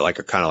ones that are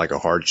kind of like a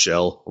hard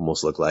shell,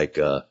 almost look like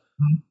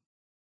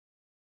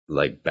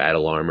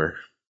battle armor,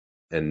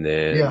 and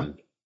then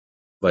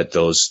but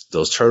those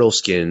turtle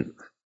skin,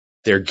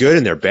 they're good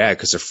and they're bad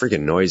because they're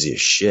freaking noisy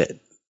as shit,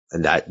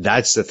 and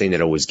that's the thing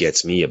that always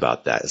gets me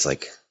about that. It's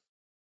like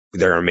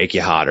they're gonna make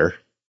you hotter.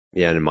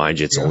 Yeah, and mind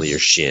you, it's only your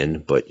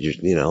shin, but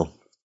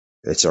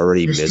it's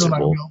already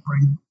miserable.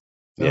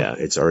 Yeah,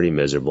 it's already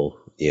miserable.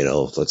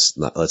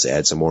 Let's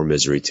add some more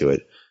misery to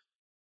it.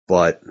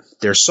 But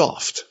they're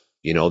soft.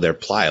 They're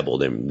pliable.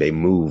 They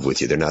move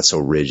with you. They're not so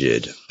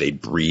rigid. They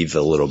breathe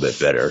a little bit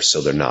better,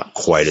 so they're not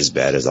quite as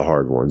bad as the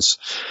hard ones.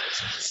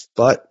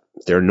 But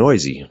they're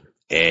noisy,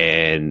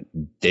 and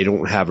they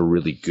don't have a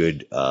really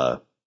good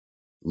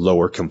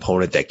lower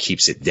component that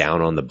keeps it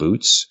down on the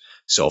boots.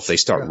 So if they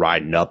start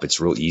riding up,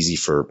 it's real easy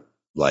for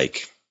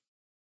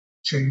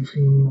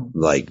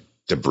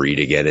debris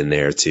to get in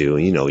there too.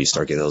 You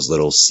start getting those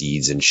little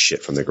seeds and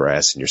shit from the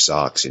grass in your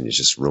socks, and it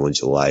just ruins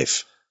your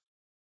life.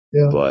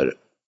 Yeah. But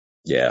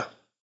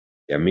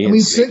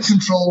scent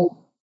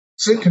control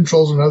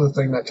is another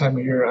thing that time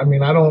of year. I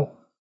mean,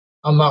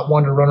 I'm not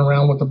one to run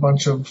around with a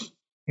bunch of,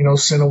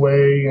 scent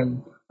away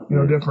and,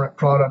 different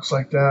products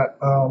like that.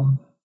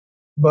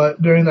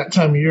 But during that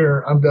time of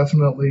year, I'm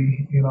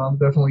definitely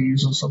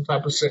using some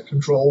type of scent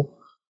control.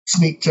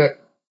 Sneak Tech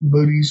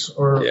booties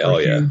are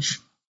huge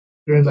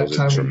during that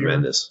time of year.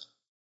 Tremendous.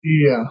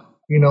 Yeah.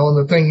 And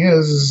the thing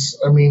is,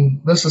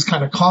 this is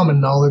kind of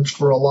common knowledge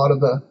for a lot of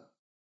the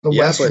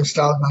Western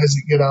style guys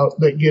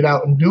that get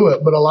out and do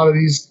it. But a lot of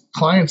these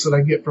clients that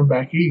I get from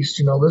back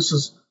east, this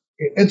is,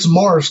 it's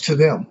Mars to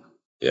them.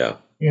 Yeah.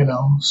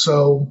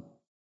 So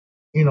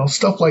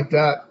stuff like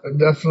that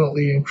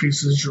definitely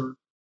increases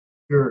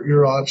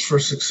your odds for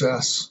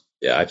success.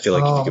 Yeah, I feel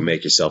like if you can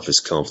make yourself as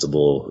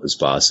comfortable as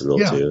possible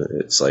too,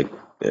 it's like,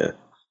 yeah.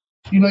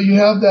 You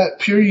have that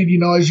period,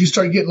 as you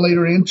start getting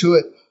later into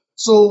it.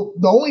 So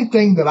the only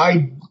thing that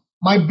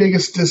my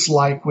biggest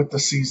dislike with the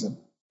season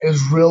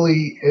is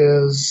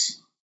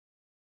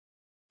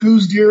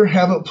Coues deer.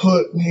 Haven't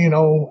put,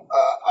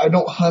 I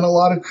don't hunt a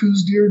lot of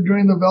Coues deer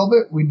during the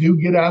velvet. We do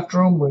get after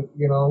them,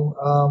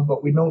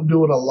 but we don't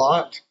do it a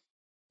lot.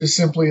 Just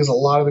simply as a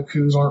lot of the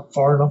Coues aren't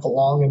far enough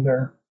along in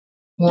their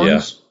horns. Yeah.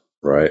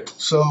 Right.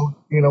 So,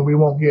 we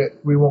won't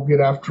get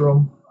after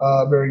them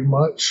very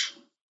much.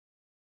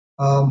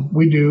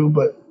 We do,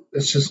 but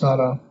it's just not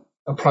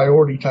a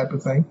priority type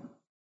of thing.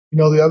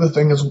 The other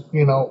thing is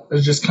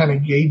just kind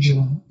of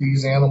gauging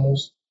these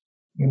animals.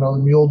 The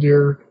mule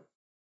deer,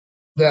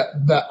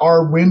 that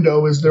our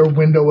window is their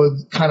window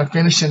of kind of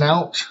finishing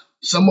out.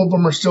 Some of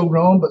them are still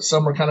growing, but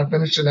some are kind of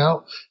finishing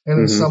out, and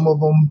then some of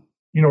them,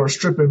 are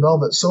stripping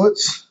velvet. So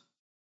it's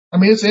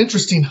an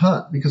interesting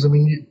hunt because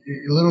you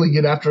literally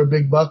get after a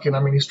big buck, and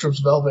he strips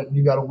velvet, and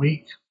you got a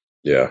week,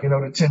 to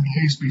 10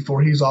 days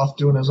before he's off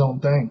doing his own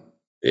thing.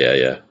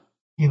 Yeah.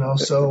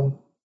 So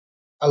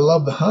I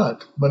love the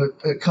hunt, but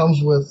it comes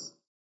with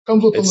a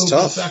little bit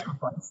of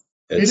sacrifice.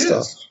 It's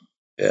tough.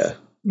 Yeah,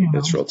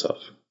 it's real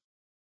tough.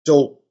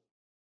 So,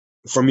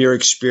 from your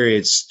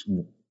experience,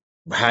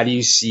 how do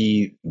you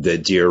see the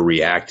deer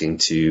reacting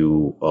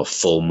to a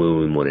full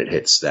moon when it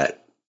hits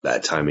that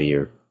time of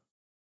year?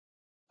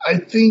 I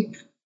think,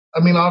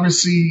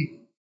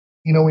 obviously,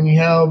 when you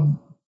have,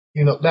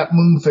 that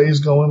moon phase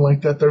going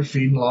like that, they're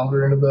feeding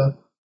longer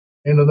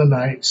into the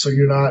night. So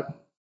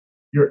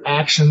your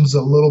action's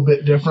a little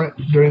bit different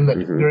during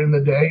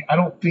the day. I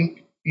don't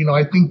think,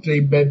 I think they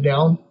bed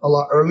down a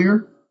lot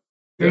earlier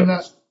during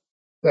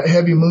that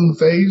heavy moon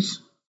phase,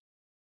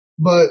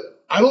 but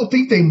I don't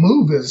think they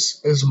move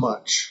as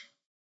much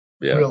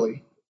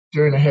really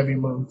during a heavy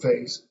moon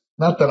phase.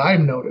 Not that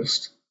I've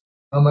noticed.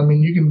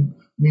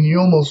 You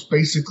almost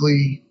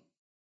basically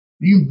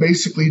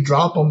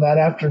drop them that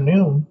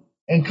afternoon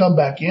and come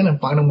back in and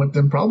find them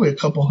within probably a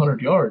couple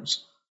 100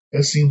 yards.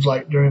 It seems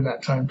like during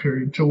that time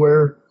period, to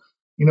where,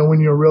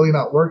 when you're really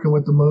not working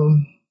with the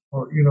moon,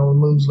 or the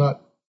moon's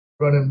not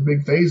running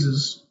big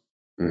phases,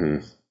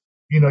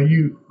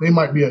 they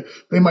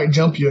might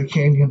jump you a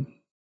canyon,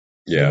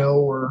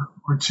 or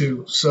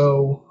two.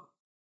 So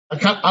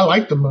I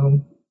like the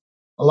moon.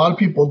 A lot of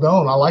people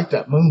don't. I like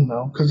that moon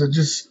though, because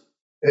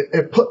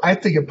I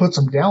think it puts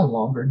them down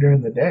longer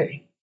during the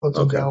day. Puts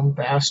them down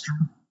faster.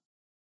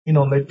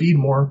 And they feed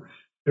more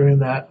during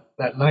that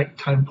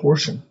nighttime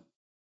portion.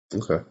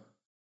 Okay.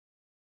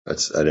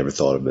 I never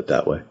thought of it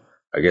that way.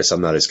 I guess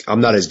I'm not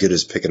as good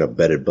as picking up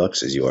bedded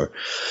bucks as you are.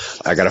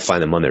 I got to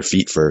find them on their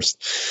feet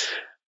first.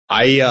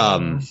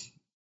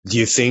 Do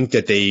you think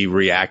that they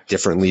react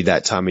differently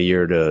that time of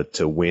year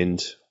to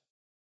wind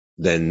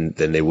than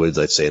they would,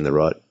 let's say, in the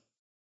rut?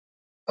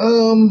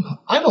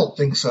 I don't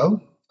think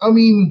so.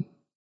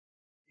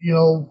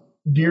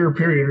 Deer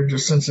period are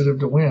just sensitive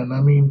to wind.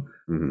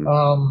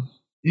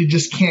 You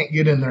just can't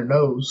get in their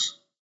nose.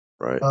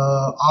 Right.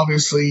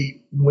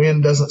 Obviously,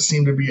 wind doesn't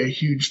seem to be a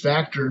huge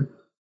factor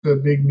to a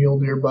big mule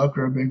deer buck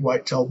or a big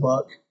whitetail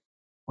buck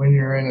when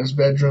you're in his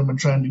bedroom and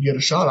trying to get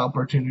a shot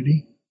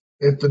opportunity.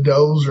 If the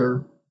does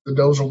are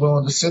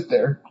willing to sit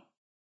there,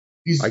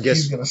 he's going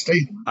to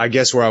stay there. I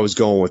guess where I was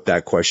going with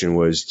that question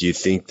was, do you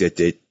think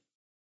that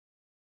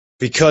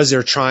because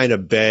they're trying to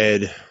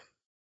bed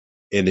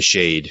in the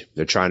shade,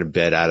 they're trying to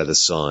bed out of the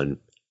sun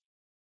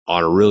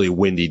on a really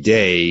windy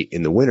day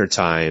in the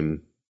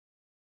wintertime,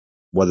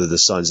 whether the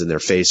sun's in their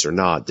face or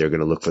not, they're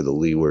going to look for the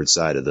leeward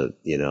side of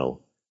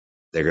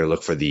they're going to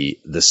look for the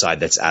side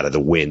that's out of the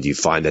wind. Do you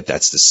find that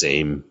that's the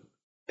same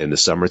in the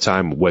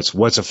summertime?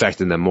 What's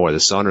affecting them more, the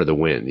sun or the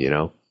wind,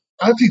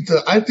 I think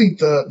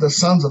the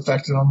sun's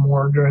affecting them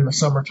more during the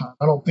summertime.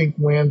 I don't think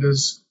wind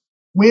is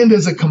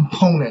a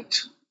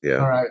component. Yeah.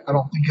 All right. I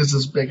don't think it's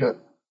as big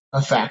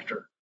a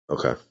factor.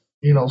 Okay.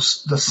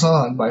 The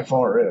sun by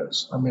far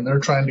is. They're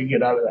trying to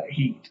get out of that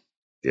heat.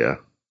 Yeah.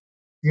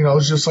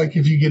 It's just like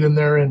if you get in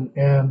there and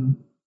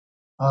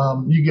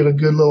you get a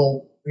good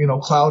little,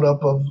 cloud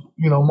up of,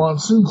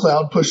 monsoon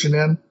cloud pushing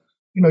in,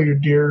 your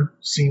deer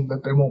seem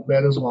that they won't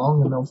bed as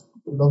long, and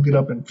they'll get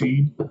up and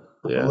feed a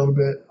little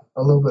bit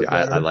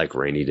better. I like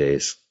rainy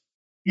days.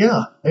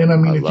 Yeah. And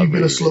if you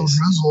get a slow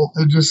drizzle,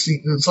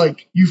 it's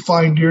like you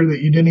find deer that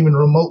you didn't even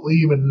remotely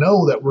even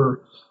know that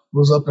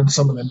was up in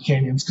some of them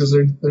canyons, because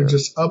they're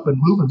just up and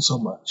moving so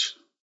much.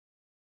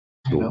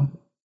 Cool.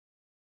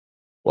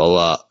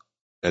 Well,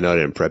 I know I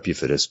didn't prep you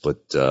for this,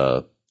 but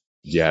do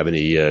you have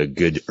any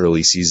good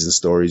early season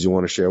stories you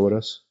want to share with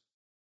us?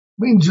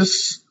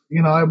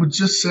 I would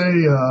just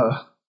say,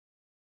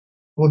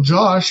 well,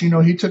 Josh,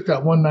 he took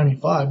that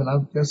 195, and I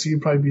guess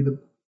he'd probably be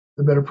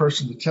the better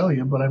person to tell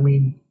you. But I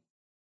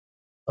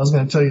was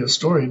going to tell you a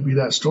story. It'd be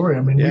that story.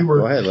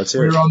 Go ahead. Let's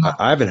hear it.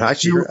 I haven't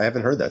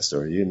heard that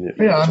story.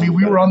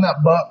 We were on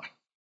that buck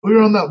we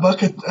were on that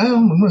buck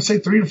I'm going to say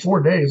 3 to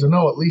 4 days. I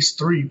know at least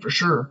 3 for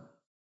sure,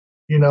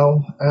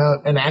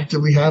 and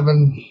actively had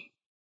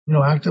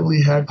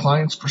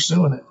clients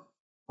pursuing it.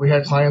 We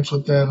had clients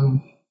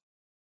within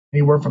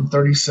anywhere from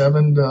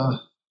 37 to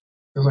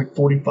like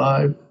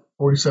 45,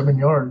 47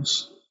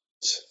 yards.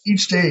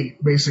 Each day,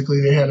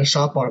 basically, they had a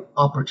shop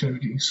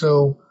opportunity.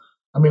 So,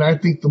 I mean, I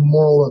think the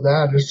moral of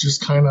that is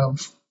just kind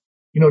of,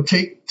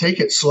 take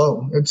it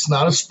slow. It's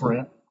not a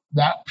sprint.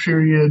 That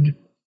period,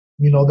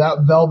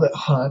 that velvet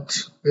hunt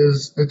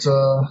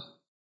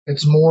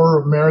it's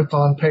more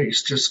marathon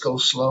pace. Just go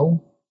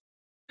slow.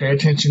 Pay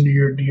attention to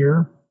your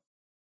deer.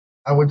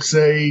 I would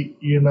say,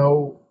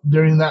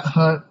 during that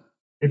hunt,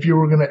 if you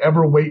were going to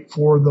ever wait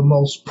for the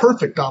most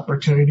perfect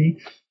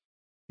opportunity,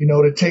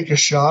 to take a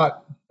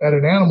shot at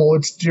an animal,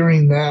 it's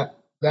during that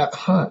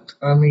hunt.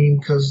 I mean,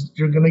 because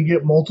you're going to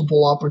get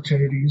multiple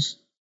opportunities.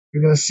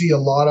 You're going to see a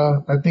lot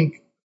of, I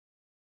think,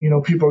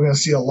 people are going to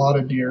see a lot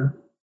of deer.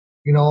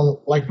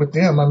 Like with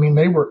them, I mean,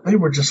 they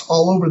were just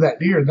all over that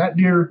deer. That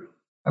deer,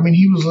 I mean,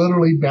 he was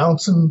literally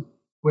bouncing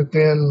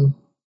within,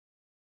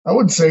 I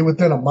would say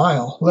within a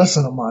mile, less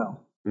than a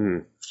mile.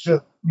 Mm.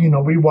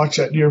 We watched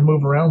that deer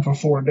move around for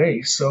 4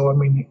 days. So, I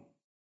mean,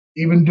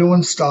 even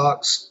doing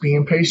stalks,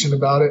 being patient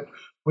about it,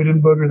 we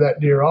didn't booger that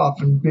deer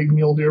off. And big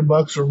mule deer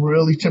bucks are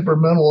really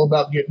temperamental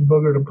about getting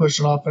boogered and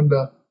pushing off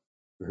into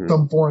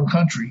some foreign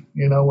country,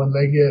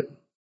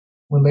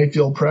 when they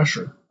feel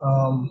pressure.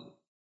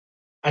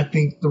 I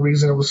think the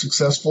reason it was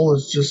successful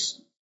is just,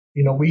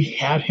 we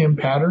had him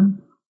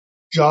patterned.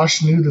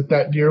 Josh knew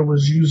that deer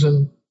was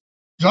using.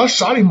 Josh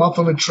shot him off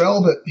of a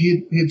trail that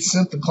he had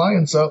sent the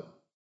clients up,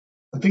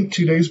 I think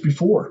 2 days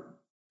before.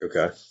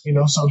 Okay.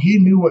 So he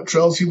knew what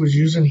trails he was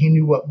using. He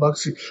knew what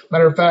bucks.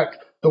 Matter of fact,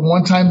 the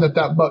one time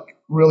that buck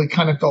really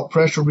kind of felt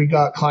pressure, we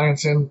got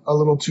clients in a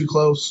little too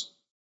close.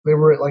 They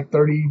were at like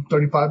 30,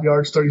 35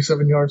 yards,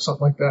 37 yards,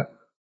 something like that.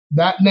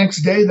 That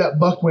next day, that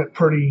buck went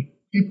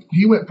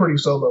he went pretty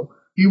solo.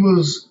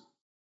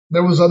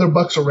 There was other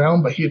bucks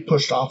around, but he had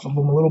pushed off of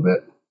them a little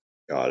bit.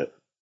 Got it.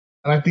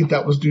 And I think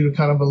that was due to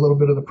kind of a little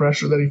bit of the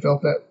pressure that he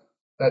felt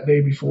that day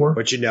before.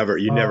 But you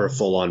never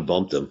full on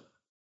bumped him.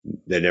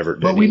 We never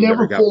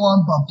full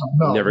on bumped him.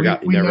 No,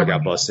 we never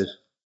got busted.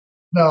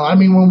 No, I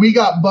mean, when we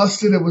got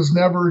busted, it was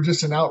never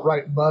just an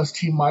outright bust.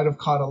 He might have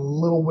caught a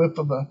little whiff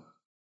of a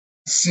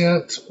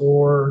scent,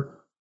 or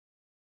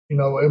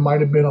it might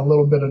have been a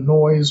little bit of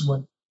noise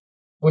when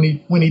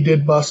he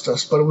did bust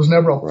us, but it was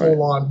never a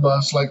full on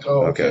bust. Like,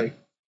 okay,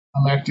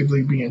 I'm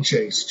actively being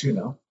chased.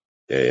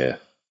 Yeah.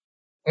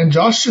 And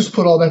Josh just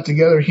put all that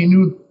together. He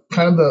knew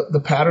kind of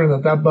the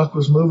pattern that buck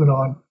was moving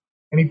on,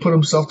 and he put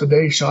himself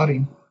today, shot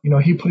him.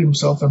 He put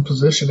himself in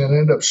position and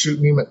ended up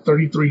shooting him at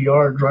 33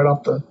 yards right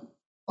off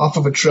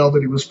of a trail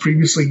that he was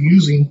previously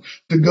using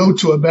to go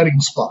to a bedding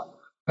spot.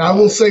 Now, I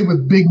will say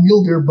with big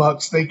mule deer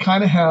bucks, they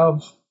kind of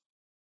have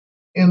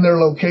in their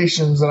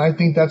locations, and I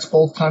think that's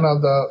both kind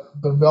of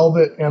the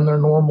velvet and their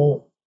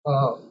normal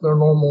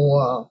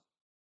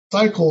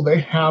cycle.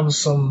 They have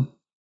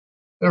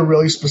they're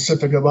really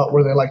specific about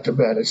where they like to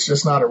bed. It's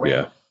just not a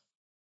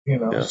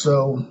random,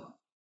 So,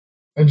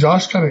 and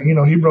Josh kind of,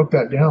 he broke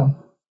that down.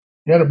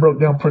 He had it broke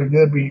down pretty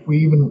good. We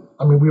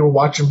were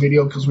watching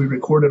video because we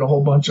recorded a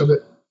whole bunch of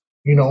it.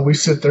 We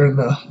sit there in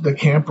the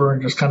camper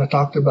and just kind of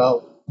talked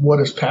about what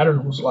his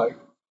pattern was like.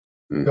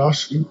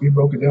 Josh, he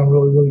broke it down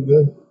really, really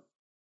good.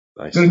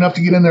 Nice. Good enough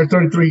to get in there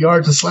 33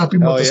 yards and slap him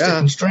with the stick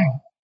and string.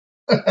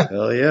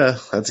 Hell yeah,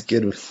 that's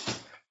good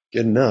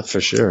enough for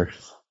sure.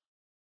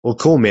 Well,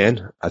 cool,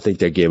 man. I think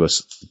that gave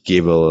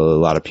a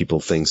lot of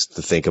people things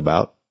to think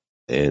about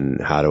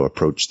and how to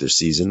approach their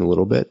season a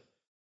little bit.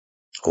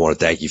 I want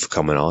to thank you for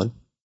coming on.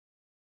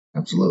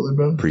 Absolutely,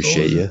 brother.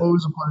 Appreciate you.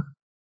 Always a pleasure.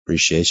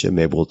 Appreciate you.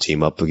 Maybe we'll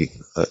team up on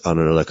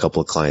another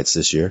couple of clients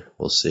this year.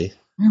 We'll see.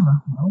 Yeah,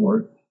 that'll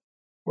work.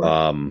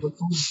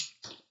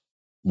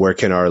 Where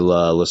can our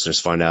listeners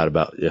find out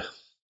about you?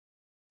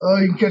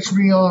 You can catch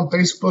me on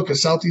Facebook at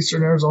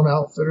Southeastern Arizona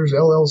Outfitters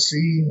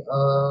LLC.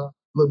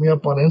 Look me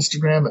up on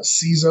Instagram at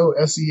Seazo,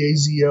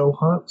 Seazo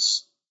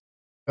Hunts.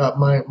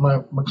 My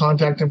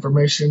contact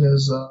information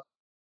is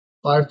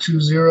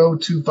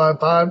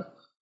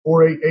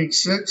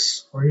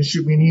 520-255-4886, or you can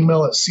shoot me an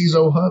email at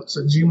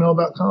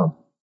seazohunts@gmail.com.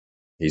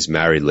 He's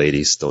married,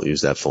 ladies. Don't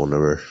use that phone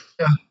number.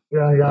 Yeah.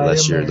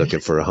 Unless you're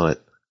looking for a hunt.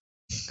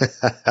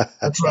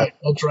 That's right.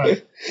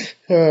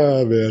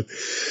 Oh, man.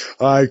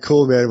 All right,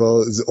 cool, man.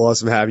 Well, it's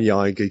awesome having you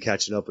on. Good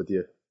catching up with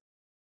you.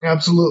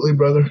 Absolutely,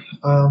 brother.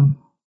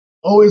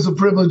 Always a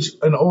privilege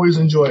and always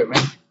enjoy it,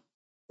 man.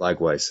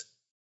 Likewise.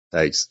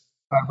 Thanks.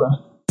 Bye, brother.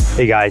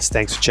 Hey, guys.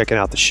 Thanks for checking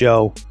out the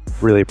show.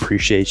 Really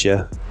appreciate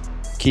you.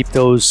 Keep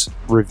those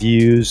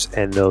reviews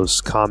and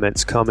those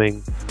comments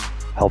coming.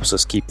 Helps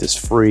us keep this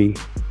free.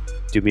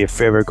 Do me a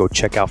favor, go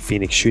check out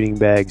Phoenix Shooting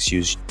Bags.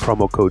 Use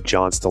promo code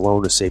John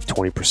Stallone to save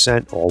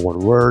 20%, all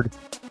one word.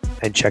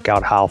 And check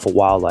out Howl for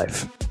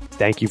Wildlife.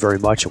 Thank you very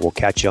much, and we'll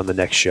catch you on the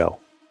next show.